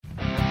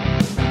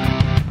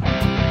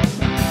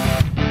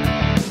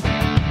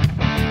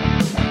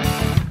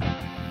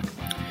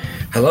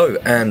Hello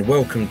and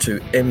welcome to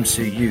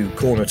MCU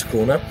Corner to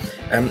Corner.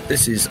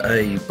 This is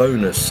a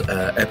bonus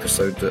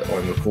episode that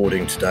I'm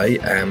recording today,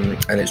 and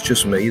it's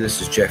just me.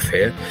 This is Jeff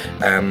here,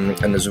 and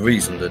there's a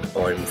reason that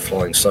I'm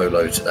flying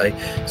solo today.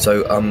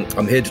 So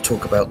I'm here to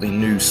talk about the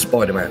new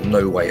Spider-Man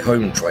No Way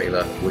Home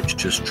trailer, which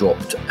just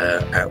dropped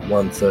at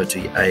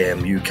 1:30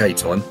 a.m. UK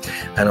time,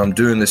 and I'm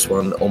doing this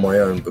one on my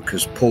own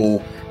because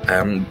Paul's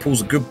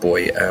a good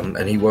boy,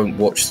 and he won't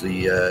watch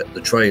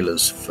the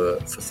trailers for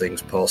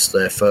things past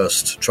their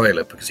first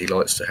trailer because he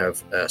likes to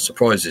have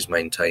surprises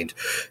maintained.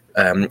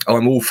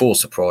 I'm all for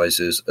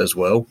surprises as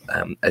well,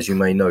 as you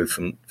may know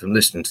from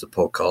listening to the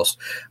podcast,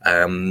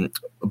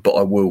 but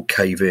I will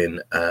cave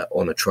in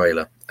on a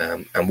trailer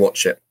and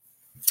watch it.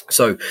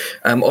 So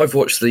I've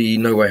watched the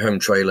No Way Home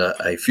trailer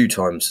a few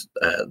times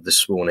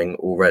this morning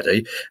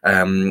already,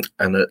 and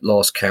at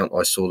last count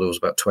I saw there was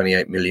about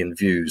 28 million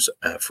views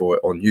for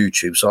it on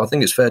YouTube. So I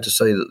think it's fair to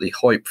say that the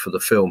hype for the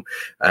film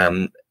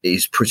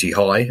is pretty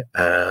high.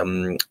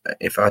 In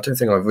fact, I don't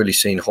think I've really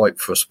seen hype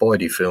for a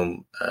Spidey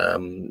film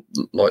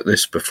like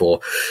this before.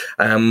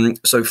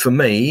 So for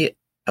me,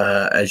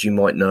 as you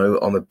might know,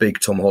 I'm a big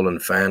Tom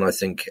Holland fan. I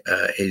think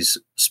his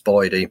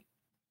Spidey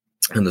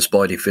and the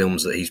Spidey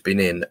films that he's been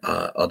in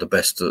are the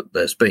best that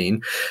there's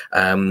been.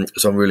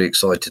 So I'm really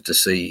excited to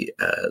see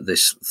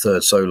this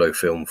third solo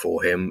film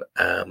for him.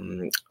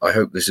 I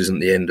hope this isn't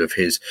the end of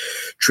his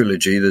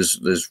trilogy.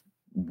 There's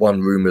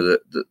one rumor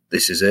that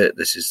this is it.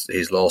 This is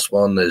his last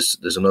one.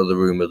 There's another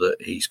rumor that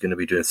he's going to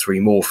be doing 3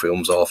 more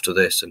films after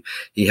this. And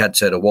he had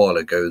said a while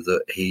ago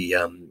that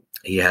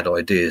he had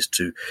ideas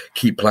to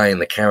keep playing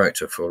the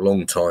character for a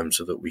long time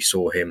so that we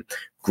saw him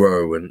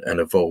grow and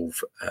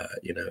evolve,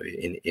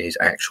 in his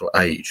actual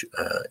age,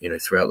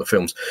 throughout the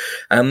films.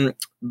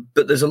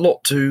 But there's a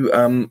lot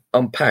to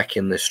unpack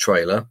in this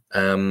trailer.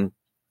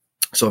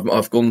 So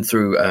I've gone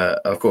through,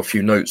 I've got a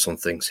few notes on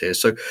things here.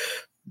 So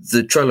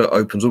the trailer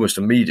opens almost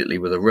immediately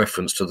with a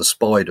reference to the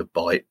spider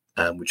bite,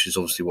 which is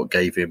obviously what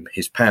gave him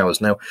his powers.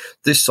 Now,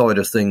 this side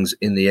of things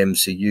in the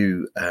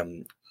MCU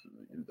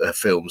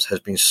films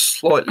has been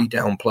slightly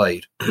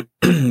downplayed.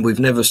 We've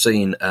never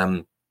seen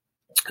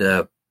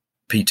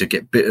Peter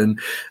get bitten,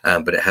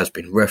 but it has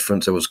been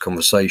referenced. There was a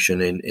conversation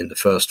in the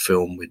first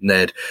film with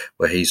Ned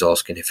where he's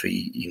asking if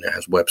he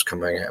has webs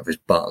coming out of his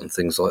butt and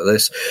things like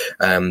this,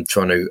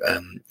 trying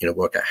to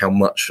work out how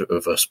much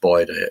of a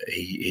spider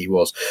he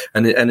was,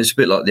 and it's a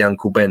bit like the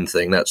Uncle Ben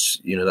thing. That's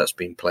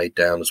been played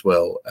down as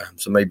well.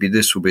 So maybe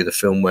this will be the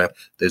film where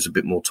there's a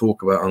bit more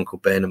talk about Uncle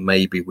Ben, and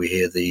maybe we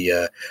hear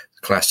the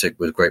classic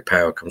 "with great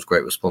power comes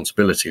great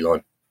responsibility"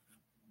 line.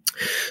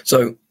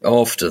 So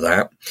after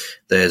that,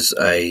 there's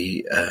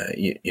a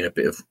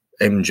bit of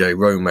MJ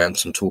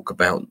romance and talk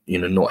about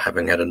not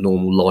having had a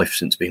normal life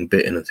since being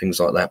bitten and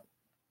things like that.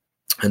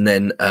 And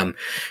then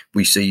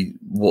we see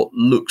what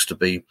looks to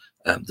be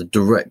the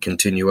direct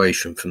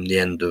continuation from the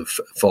end of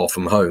Far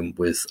From Home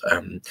with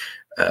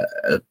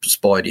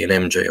Spidey and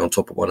MJ on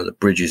top of one of the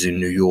bridges in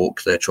New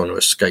York. They're trying to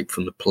escape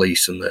from the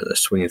police and they're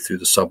swinging through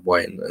the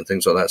subway and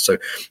things like that. So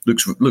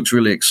looks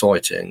really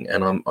exciting,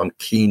 and I'm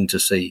keen to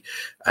see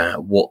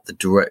what the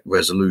direct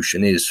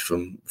resolution is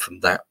from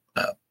that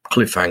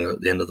cliffhanger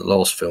at the end of the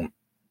last film.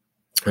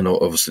 And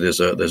obviously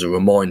there's a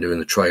reminder in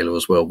the trailer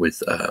as well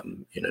with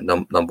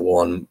number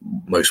one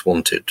most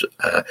wanted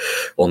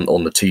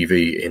on the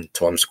TV in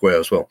Times Square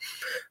as well.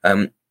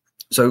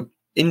 So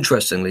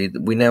interestingly,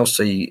 we now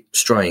see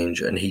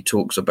Strange, and he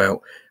talks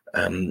about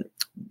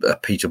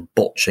Peter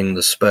botching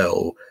the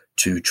spell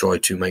to try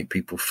to make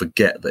people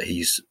forget that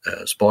he's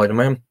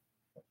Spider-Man.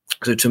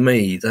 So to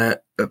me,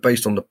 that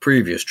based on the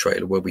previous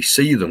trailer where we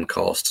see them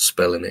cast a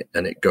spell in it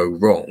and it go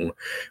wrong,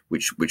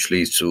 which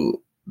leads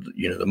to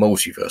the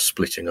multiverse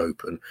splitting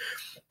open,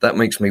 that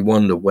makes me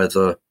wonder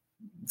whether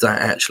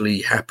that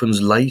actually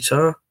happens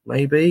later.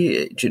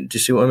 Maybe. Do you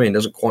see what I mean? It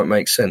doesn't quite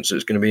make sense. So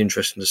it's going to be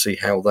interesting to see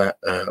how that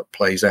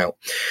plays out.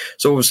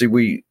 So obviously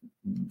we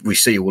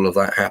see all of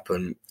that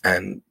happen,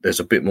 and there's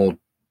a bit more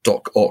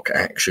Doc Ock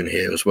action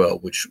here as well,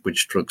 which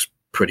looks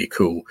pretty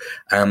cool.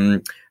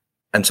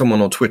 And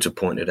someone on Twitter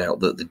pointed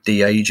out that the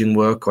de-aging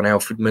work on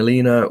Alfred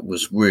Molina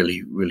was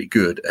really, really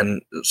good,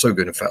 and so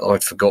good in fact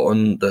I'd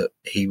forgotten that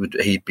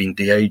he'd been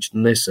de-aged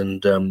in this,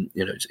 and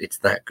it's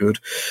that good.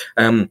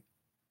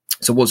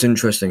 So what's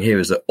interesting here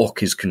is that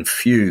Ock is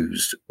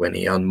confused when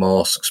he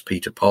unmasks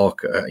Peter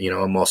Parker,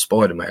 unmasks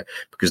Spider-Man,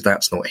 because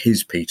that's not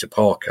his Peter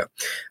Parker.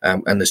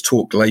 And there's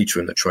talk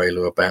later in the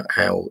trailer about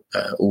how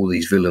all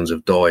these villains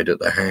have died at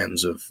the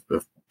hands of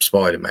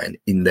Spider-Man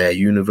in their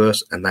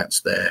universe, and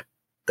that's their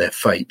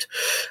fate.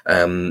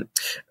 And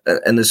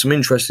there's some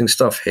interesting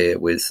stuff here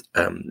with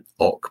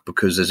Ock,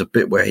 because there's a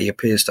bit where he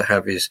appears to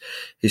have his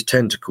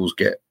tentacles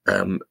get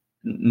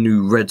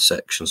new red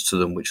sections to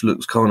them, which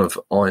looks kind of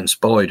Iron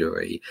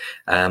Spider-y.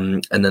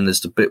 And then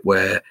there's the bit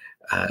where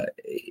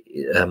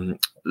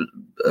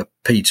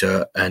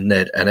Peter and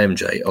Ned and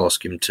MJ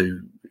ask him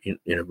to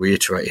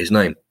reiterate his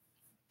name.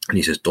 And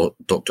he says,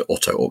 Dr.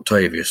 Otto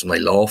Octavius, and they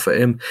laugh at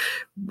him.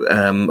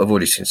 I've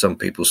already seen some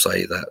people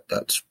say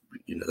that's,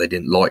 they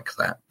didn't like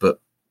that. But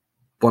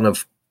one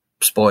of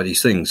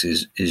Spidey's things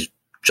is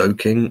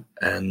joking,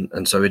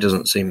 and so it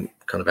doesn't seem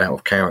kind of out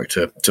of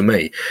character to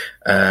me.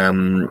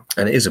 And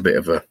it is a bit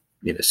of a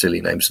silly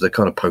name, so they're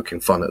kind of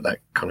poking fun at that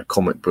kind of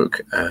comic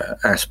book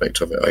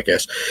aspect of it, I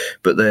guess.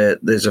 But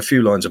there's a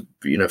few lines of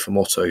from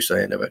Otto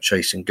saying about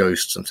chasing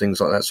ghosts and things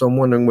like that. So I'm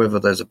wondering whether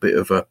there's a bit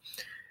of a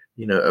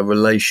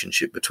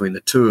relationship between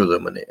the two of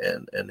them, and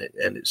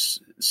it's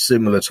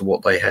similar to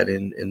what they had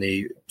in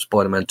the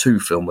Spider-Man 2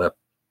 film, where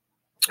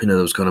there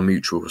was kind of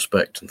mutual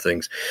respect and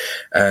things.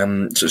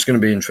 So it's going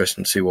to be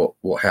interesting to see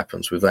what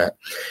happens with that.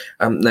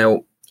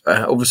 Now,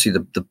 obviously,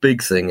 the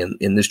big thing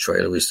in this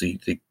trailer is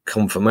the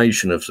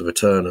confirmation of the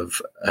return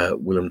of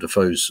Willem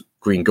Dafoe's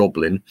Green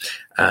Goblin,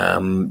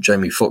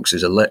 Jamie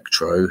Foxx's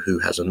Electro, who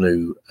has a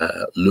new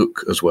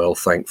look as well,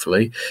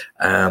 thankfully.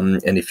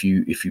 And if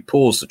you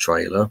pause the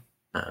trailer,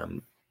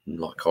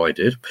 like I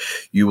did,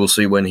 you will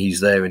see when he's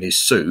there in his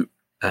suit,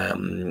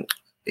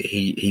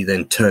 he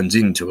then turns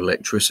into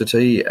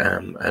electricity,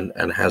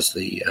 and has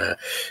the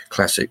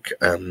classic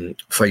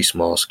face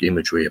mask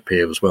imagery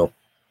appear as well.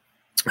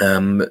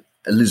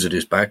 Lizard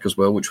is back as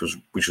well, which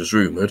was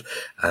rumoured,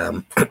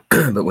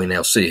 but we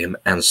now see him,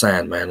 and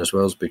Sandman as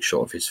well. As a big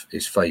shot of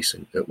his face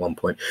at one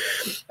point.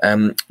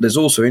 There's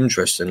also,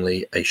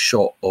 interestingly, a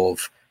shot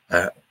of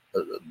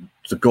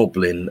the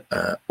Goblin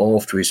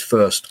after his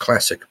first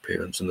classic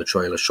appearance in the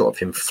trailer, shot of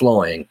him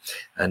flying,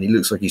 and he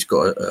looks like he's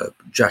got a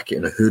jacket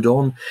and a hood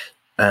on.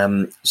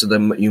 So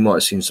then you might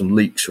have seen some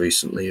leaks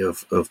recently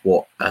of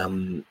what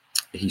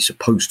he's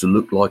supposed to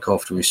look like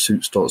after his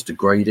suit starts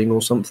degrading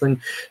or something.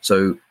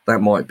 So that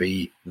might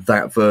be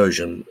that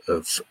version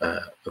of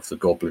the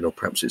Goblin, or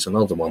perhaps it's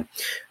another one.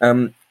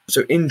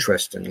 So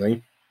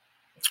interestingly,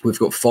 we've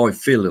got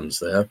 5 villains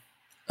there: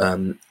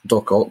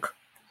 Doc Ock,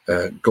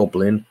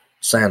 Goblin,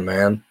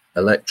 Sandman,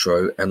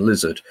 Electro, and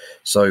Lizard.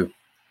 So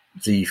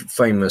the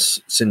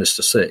famous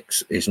Sinister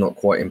Six is not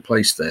quite in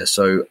place there.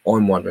 So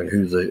I'm wondering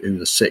who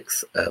the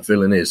sixth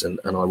villain is, and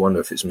I wonder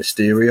if it's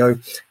Mysterio,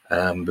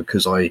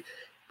 because I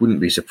wouldn't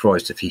be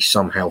surprised if he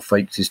somehow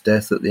faked his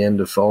death at the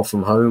end of Far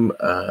From Home,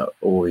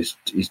 or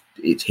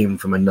it's him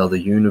from another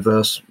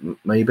universe,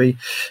 maybe.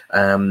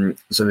 So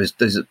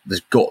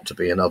there's got to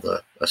be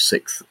a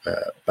sixth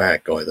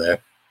bad guy there.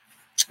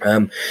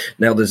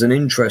 Now there's an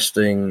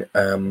interesting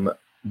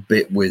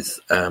bit with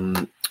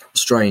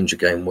Strange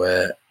again,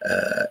 where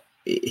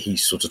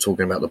he's sort of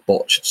talking about the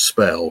botched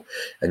spell,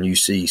 and you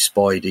see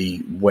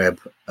Spidey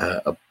web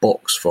a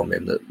box from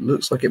him that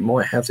looks like it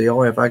might have the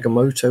Eye of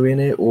Agamotto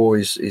in it, or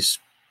is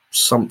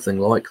something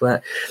like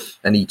that,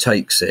 and he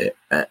takes it,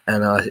 and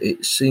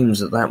it seems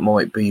that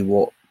might be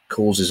what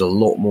causes a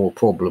lot more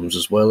problems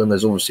as well, and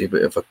there's obviously a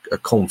bit of a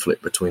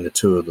conflict between the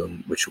two of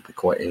them, which will be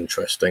quite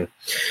interesting.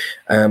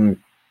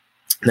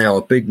 Now,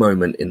 a big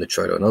moment in the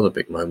trailer, another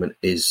big moment,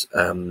 is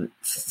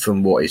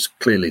from what is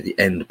clearly the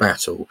end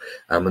battle.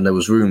 And there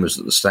was rumours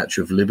that the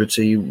Statue of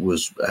Liberty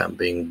was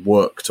being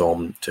worked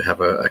on to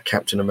have a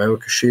Captain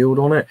America shield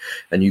on it.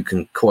 And you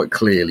can quite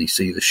clearly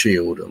see the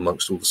shield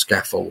amongst all the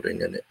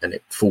scaffolding and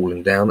it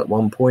falling down at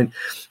one point.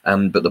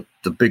 But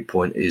the big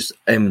point is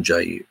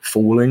MJ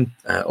falling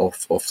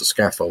off the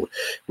scaffold,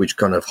 which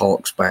kind of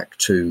harks back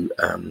to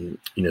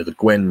the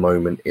Gwen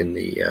moment in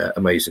the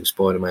Amazing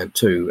Spider-Man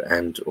 2,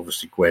 and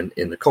obviously Gwen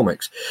in the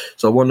comics.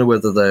 So I wonder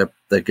whether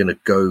they're going to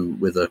go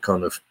with a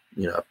kind of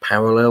a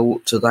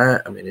parallel to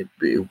that. I mean,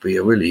 it'll be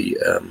a really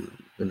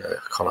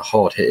kind of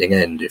hard hitting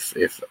end if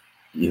the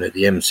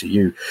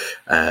MCU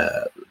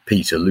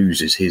Peter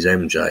loses his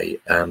MJ.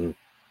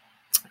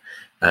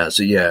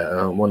 So yeah,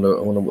 I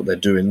wonder what they're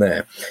doing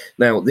there.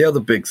 Now, the other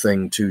big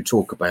thing to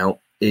talk about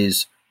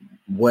is,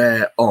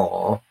 where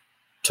are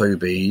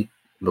Tobey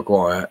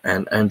Maguire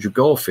and Andrew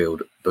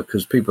Garfield?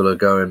 Because people are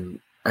going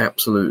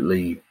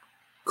absolutely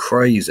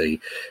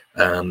crazy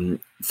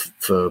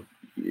for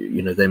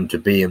them to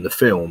be in the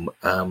film.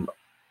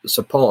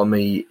 So part of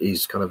me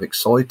is kind of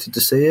excited to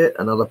see it.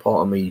 Another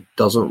part of me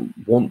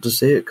doesn't want to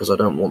see it, because I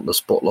don't want the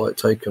spotlight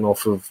taken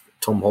off of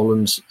Tom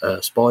Holland's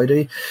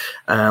Spidey,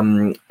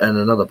 and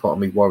another part of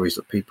me worries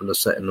that people are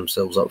setting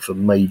themselves up for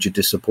major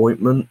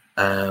disappointment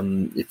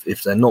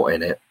if they're not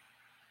in it.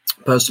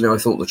 Personally, I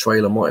thought the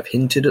trailer might have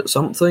hinted at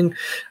something,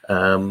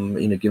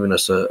 giving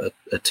us a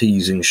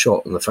teasing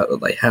shot, and the fact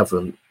that they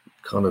haven't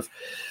kind of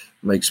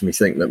makes me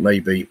think that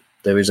maybe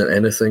there isn't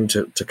anything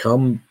to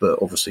come, but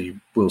obviously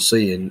we'll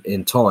see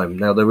in time.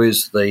 Now, there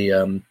is I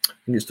think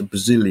it's the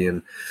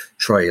Brazilian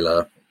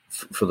trailer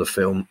for the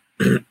film,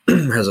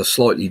 has a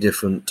slightly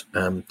different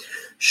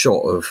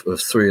shot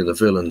of 3 of the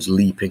villains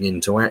leaping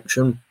into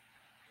action,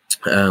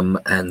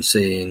 and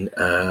seeing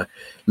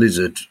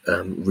Lizard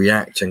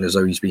reacting as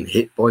though he's been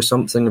hit by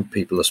something, and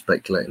people are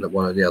speculating that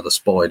one of the other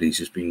Spideys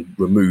has been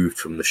removed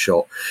from the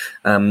shot.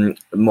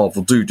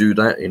 Marvel do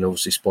that,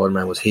 obviously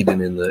Spider-Man was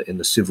hidden in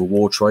the Civil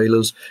War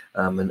trailers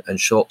and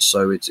shots,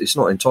 so it's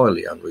not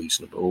entirely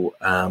unreasonable.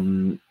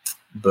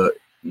 But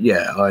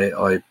yeah,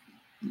 I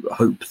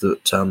hope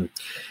that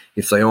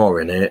if they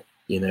are in it,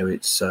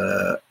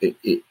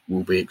 it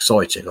will be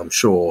exciting, I'm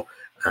sure.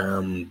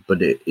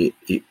 but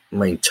it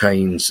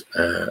maintains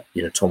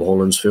Tom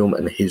Holland's film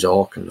and his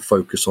arc and the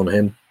focus on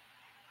him.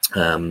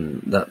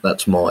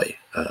 That's my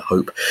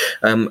hope.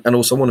 And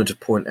also I wanted to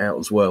point out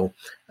as well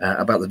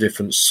about the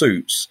different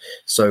suits.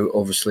 So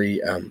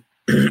obviously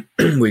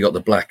we got the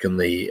black and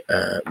the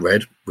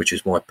red, which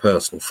is my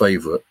personal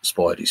favourite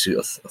Spidey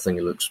suit. I think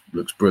it looks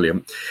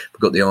brilliant. We've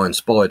got the Iron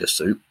Spider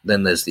suit.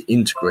 Then there's the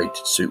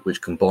integrated suit,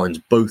 which combines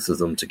both of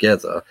them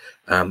together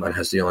and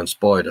has the Iron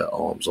Spider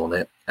arms on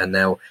it. And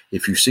now,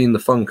 if you've seen the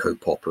Funko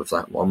Pop of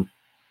that one,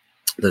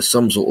 there's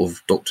some sort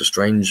of Doctor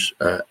Strange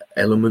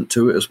element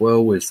to it as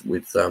well, with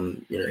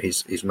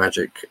his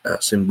magic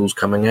symbols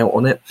coming out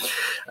on it.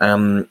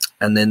 And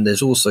then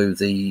there's also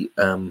the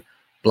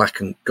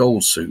black and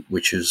gold suit,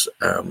 which is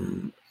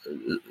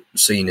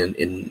seen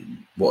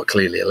in what are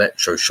clearly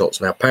Electro shots.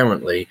 Now,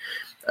 apparently,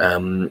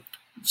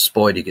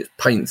 Spidey gets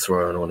paint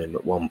thrown on him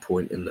at one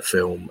point in the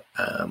film,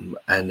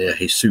 and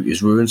his suit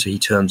is ruined, so he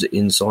turns it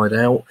inside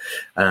out,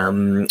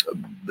 and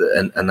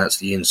that's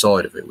the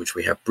inside of it, which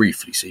we have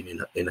briefly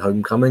seen in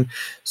Homecoming.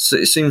 So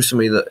it seems to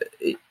me that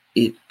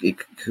it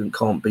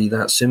can't be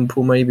that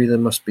simple. Maybe there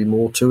must be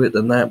more to it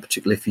than that,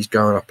 particularly if he's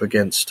going up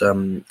against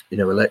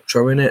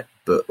Electro in it.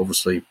 But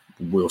obviously,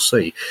 we'll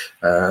see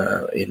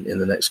in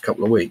the next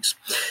couple of weeks.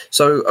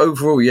 So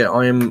overall,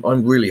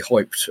 I'm really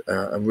hyped.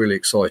 I'm really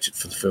excited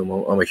for the film.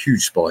 I'm a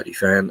huge Spidey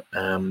fan,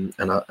 and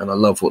I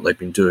love what they've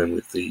been doing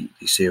with the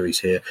series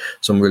here.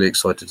 So I'm really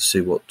excited to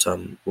see what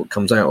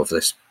comes out of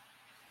this.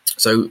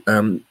 So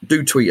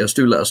do tweet us,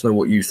 do let us know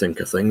what you think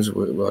of things.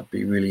 I'd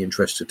be really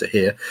interested to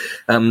hear.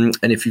 And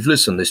if you've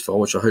listened this far,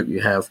 which I hope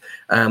you have,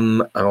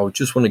 I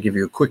just want to give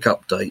you a quick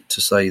update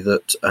to say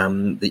that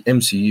the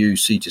MCU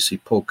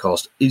C2C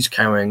podcast is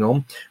carrying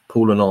on.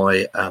 Paul and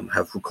I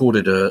have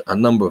recorded a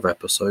number of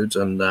episodes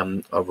and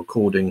are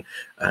recording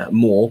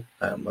more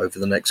over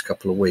the next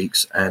couple of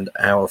weeks. And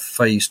our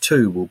phase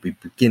 2 will be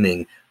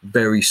beginning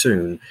very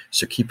soon.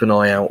 So keep an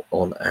eye out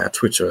on our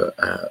Twitter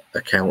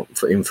account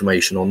for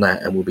information on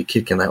that. And we'll be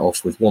kicking that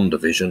off with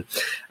WandaVision.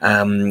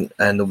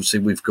 And obviously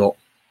we've got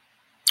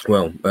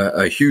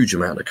a huge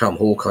amount to come.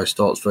 Hawkeye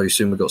starts very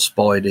soon. We've got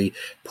Spidey.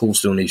 Paul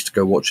still needs to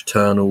go watch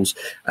Eternals.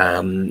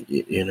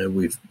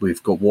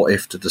 We've got What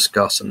If to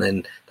discuss, and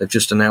then they've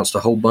just announced a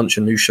whole bunch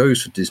of new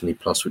shows for Disney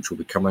Plus, which will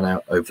be coming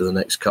out over the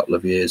next couple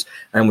of years.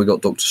 And we've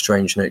got Doctor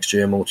Strange next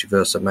year,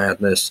 Multiverse of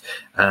Madness,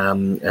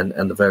 and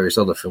the various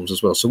other films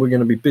as well. So we're going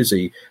to be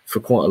busy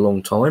for quite a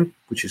long time,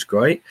 which is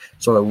great.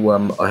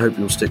 So I hope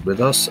you'll stick with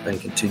us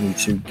and continue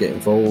to get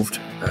involved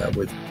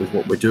with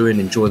what we're doing.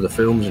 Enjoy the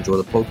films, enjoy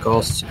the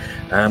podcasts,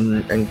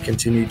 and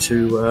continue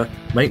to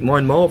make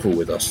Mind Marvel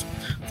with us.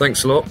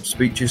 Thanks a lot.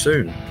 Speak to you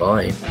soon.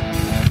 Bye.